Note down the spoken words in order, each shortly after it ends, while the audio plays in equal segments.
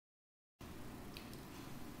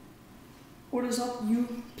What is up,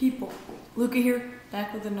 you people? Lucah here,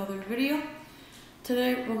 back with another video.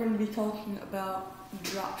 Today we're going to be talking about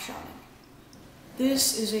drop shotting.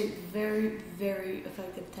 This is a very, very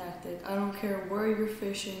effective tactic. I don't care where you're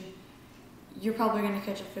fishing, you're probably going to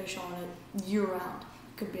catch a fish on it year round.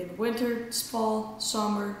 It could be in the winter, fall,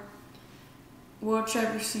 summer,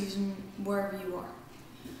 whichever season, wherever you are.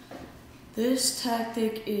 This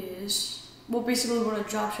tactic is, well, basically what a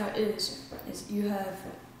drop shot is you have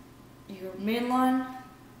your main line,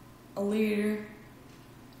 a leader,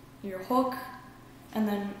 your hook, and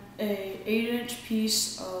then a 8-inch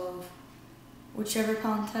piece of whichever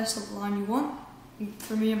pound test of line you want.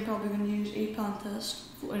 For me, I'm probably going to use 8-pound test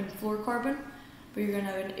in flourcarbon, but you're going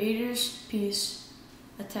to have an 8-inch piece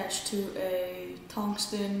attached to a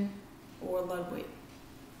tungsten or lead weight.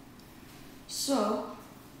 So,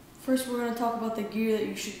 first we're going to talk about the gear that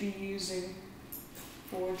you should be using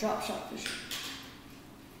for drop shot fishing.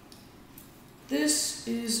 This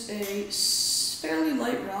is a fairly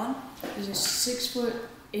light rod. It's a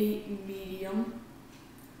 6'8" medium,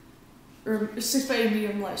 or 6'8"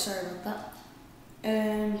 medium light. Sorry about that.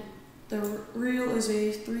 And the reel is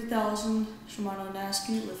a 3000 Shimano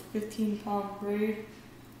nasci with 15-pound braid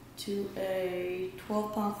to a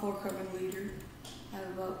 12-pound flourcarbon leader. I have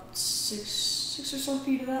about six or so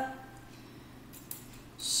feet of that.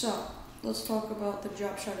 So let's talk about the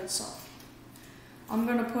drop shot itself. I'm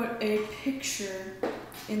going to put a picture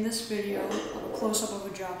in this video of a close-up of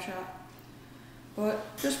a drop shot.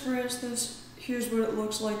 But just for instance, here's what it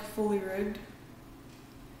looks like fully rigged.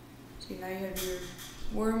 See, now you have your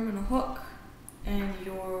worm and a hook and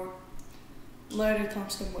your lead or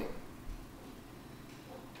tungsten weight.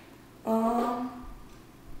 Now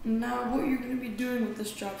what you're going to be doing with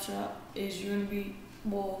this drop shot is you're going to be,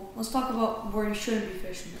 well, let's talk about where you shouldn't be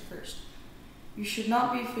fishing it first. You should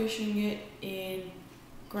not be fishing it in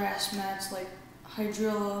grass mats like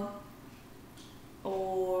hydrilla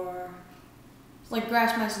or like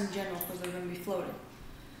grass mats in general, because they're going to be floating.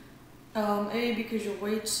 A, because your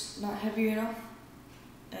weight's not heavy enough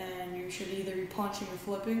and you should either be punching or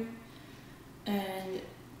flipping, and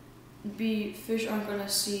B, fish aren't going to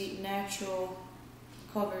see natural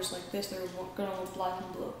covers like this. They're going to look black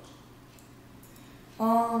and blue.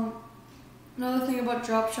 Another thing about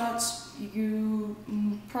drop shots, you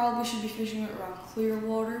probably should be fishing it around clear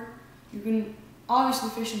water. You can obviously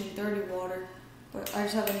fish in dirty water, but I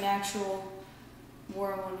just have a natural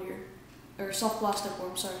worm on here, or soft plastic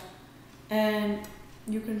worm, sorry. And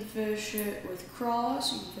you can fish it with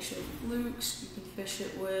craws, you can fish it with flukes, you can fish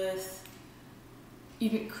it with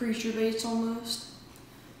even creature baits almost,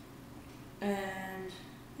 and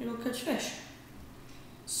it'll catch fish.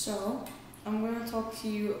 So I'm going to talk to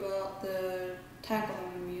you about the tackle I'm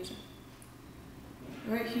going to be using.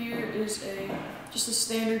 Right here is just a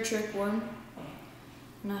standard trick worm,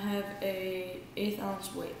 and I have a 1/8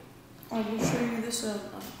 ounce weight. I will show you this a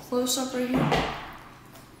close up right here.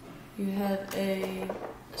 You have a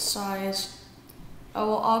size,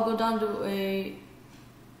 I'll go down to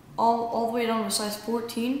all the way down to a size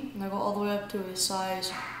 14, and I go all the way up to a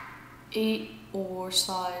size 8 or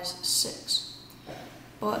size 6.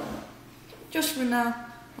 But just for now,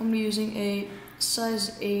 I'm using a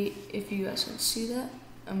size 8, if you guys can see that.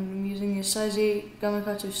 I'm using a size 8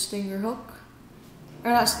 Gamakatsu stinger hook,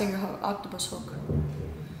 or not stinger hook, octopus hook.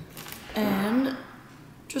 And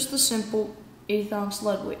just a simple 1/8 ounce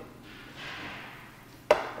lead weight.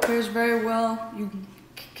 Pairs very well. You can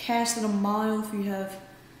cast it a mile if you have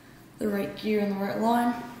the right gear and the right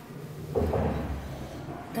line.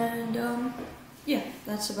 And yeah,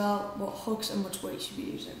 that's about what hooks and which weight you should be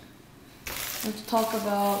using. Let's talk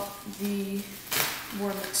about the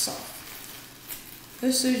worm itself.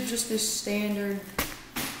 This is just a standard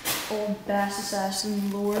old Bass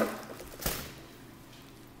Assassin lure,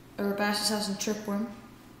 or Bass Assassin trick worm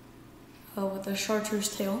with a chartreuse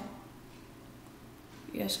tail.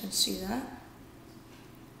 You guys can see that.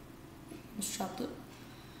 Just chopped it.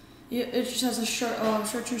 Yeah, it just has a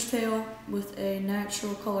chartreuse tail with a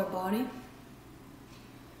natural color body.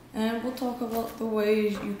 And we'll talk about the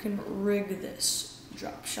ways you can rig this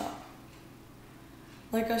drop shot.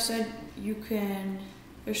 Like I said, you can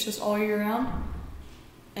fish this all year round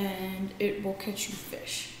and it will catch you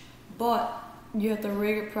fish. But you have to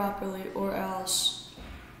rig it properly, or else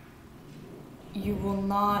you will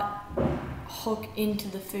not hook into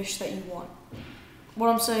the fish that you want. What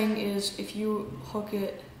I'm saying is, if you hook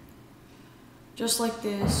it just like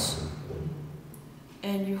this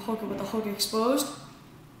and you hook it with the hook exposed,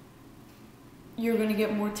 you're going to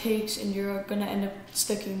get more takes and you're going to end up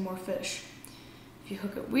sticking more fish. If you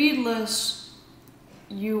hook it weedless,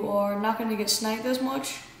 you are not going to get snagged as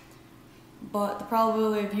much, but the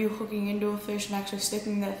probability of you hooking into a fish and actually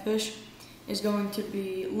sticking that fish is going to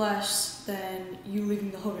be less than you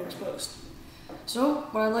leaving the hook exposed. So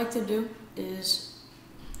what I like to do is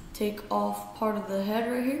take off part of the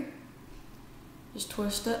head right here, just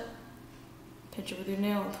twist it, pinch it with your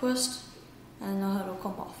nail and twist, and the head will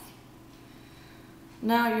come off.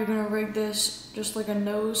 Now you're going to rig this just like a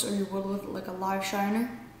nose, or you would with like a live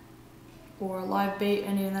shiner or a live bait,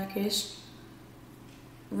 any in that case.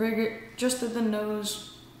 Rig it just at the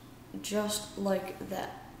nose, just like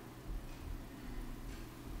that.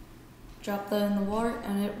 Drop that in the water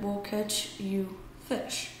and it will catch you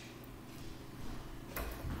fish.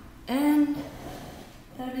 And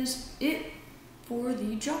that is it for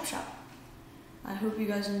the Dropshpt. I hope you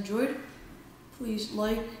guys enjoyed. Please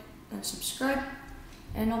like and subscribe.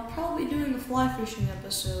 And I'll probably be doing a fly fishing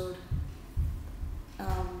episode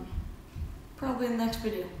probably in the next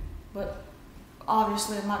video. But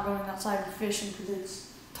obviously I'm not going outside and fishing because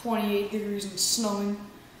it's 28 degrees and snowing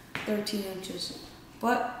 13 inches.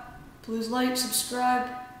 But please like, subscribe,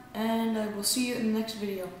 and I will see you in the next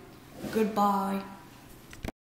video. Goodbye.